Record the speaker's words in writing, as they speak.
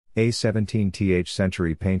A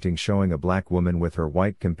 17th-century painting showing a black woman with her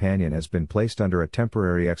white companion has been placed under a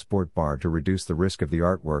temporary export bar to reduce the risk of the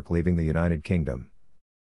artwork leaving the United Kingdom.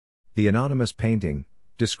 The anonymous painting,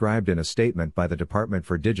 described in a statement by the Department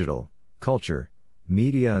for Digital, Culture,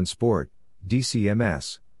 Media and Sport,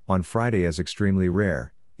 DCMS, on Friday as extremely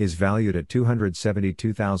rare, is valued at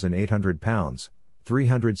 £272,800,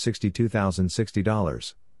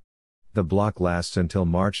 $362,060. The block lasts until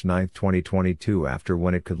March 9, 2022, after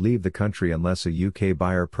when it could leave the country unless a UK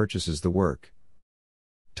buyer purchases the work.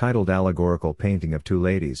 Titled Allegorical Painting of Two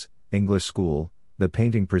Ladies, English School, the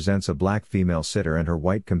painting presents a black female sitter and her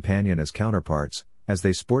white companion as counterparts, as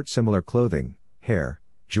they sport similar clothing, hair,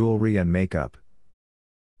 jewelry and makeup.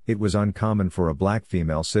 It was uncommon for a black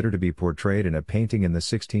female sitter to be portrayed in a painting in the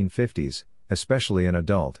 1650s, especially an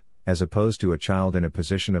adult, as opposed to a child in a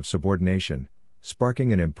position of subordination,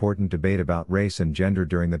 sparking an important debate about race and gender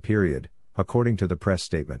during the period, according to the press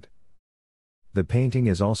statement. The painting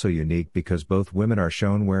is also unique because both women are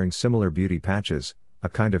shown wearing similar beauty patches, a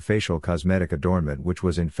kind of facial cosmetic adornment which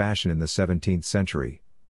was in fashion in the 17th century.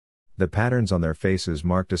 The patterns on their faces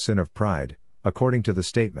marked a sin of pride, according to the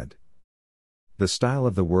statement. The style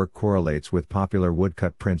of the work correlates with popular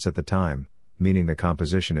woodcut prints at the time, meaning the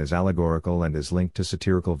composition is allegorical and is linked to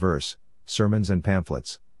satirical verse, sermons and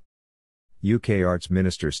pamphlets. UK Arts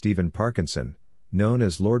Minister Stephen Parkinson, known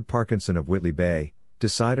as Lord Parkinson of Whitley Bay,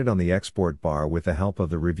 decided on the export bar with the help of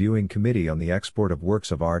the Reviewing Committee on the Export of Works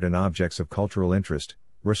of Art and Objects of Cultural Interest,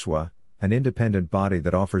 RISWA, an independent body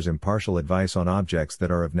that offers impartial advice on objects that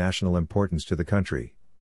are of national importance to the country.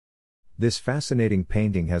 This fascinating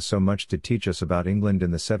painting has so much to teach us about England in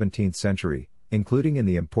the 17th century, including in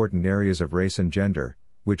the important areas of race and gender,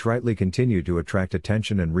 which rightly continue to attract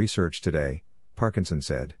attention and research today, Parkinson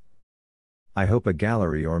said. I hope a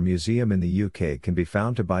gallery or museum in the UK can be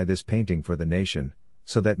found to buy this painting for the nation,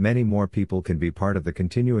 so that many more people can be part of the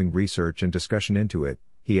continuing research and discussion into it,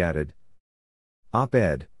 he added.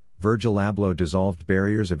 Op-ed, Virgil Abloh dissolved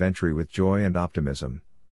barriers of entry with joy and optimism.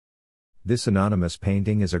 This anonymous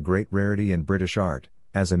painting is a great rarity in British art,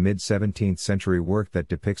 as a mid-17th century work that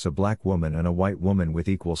depicts a black woman and a white woman with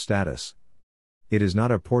equal status. It is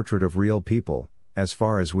not a portrait of real people, as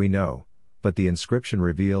far as we know, but the inscription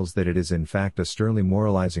reveals that it is in fact a sternly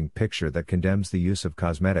moralizing picture that condemns the use of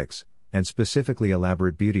cosmetics, and specifically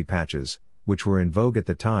elaborate beauty patches, which were in vogue at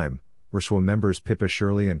the time, RISWA members Pippa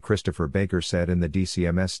Shirley and Christopher Baker said in the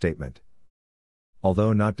DCMS statement.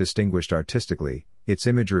 Although not distinguished artistically, its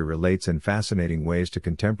imagery relates in fascinating ways to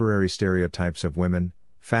contemporary stereotypes of women,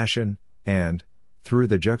 fashion, and, through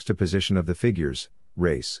the juxtaposition of the figures,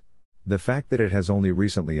 race. The fact that it has only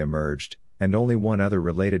recently emerged, and only one other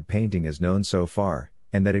related painting is known so far,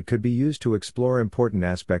 and that it could be used to explore important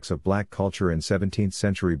aspects of black culture in 17th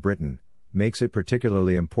century Britain, makes it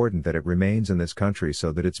particularly important that it remains in this country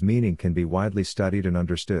so that its meaning can be widely studied and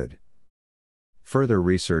understood. Further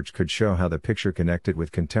research could show how the picture connected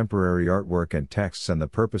with contemporary artwork and texts and the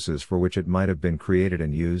purposes for which it might have been created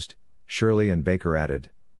and used, Shirley and Baker added.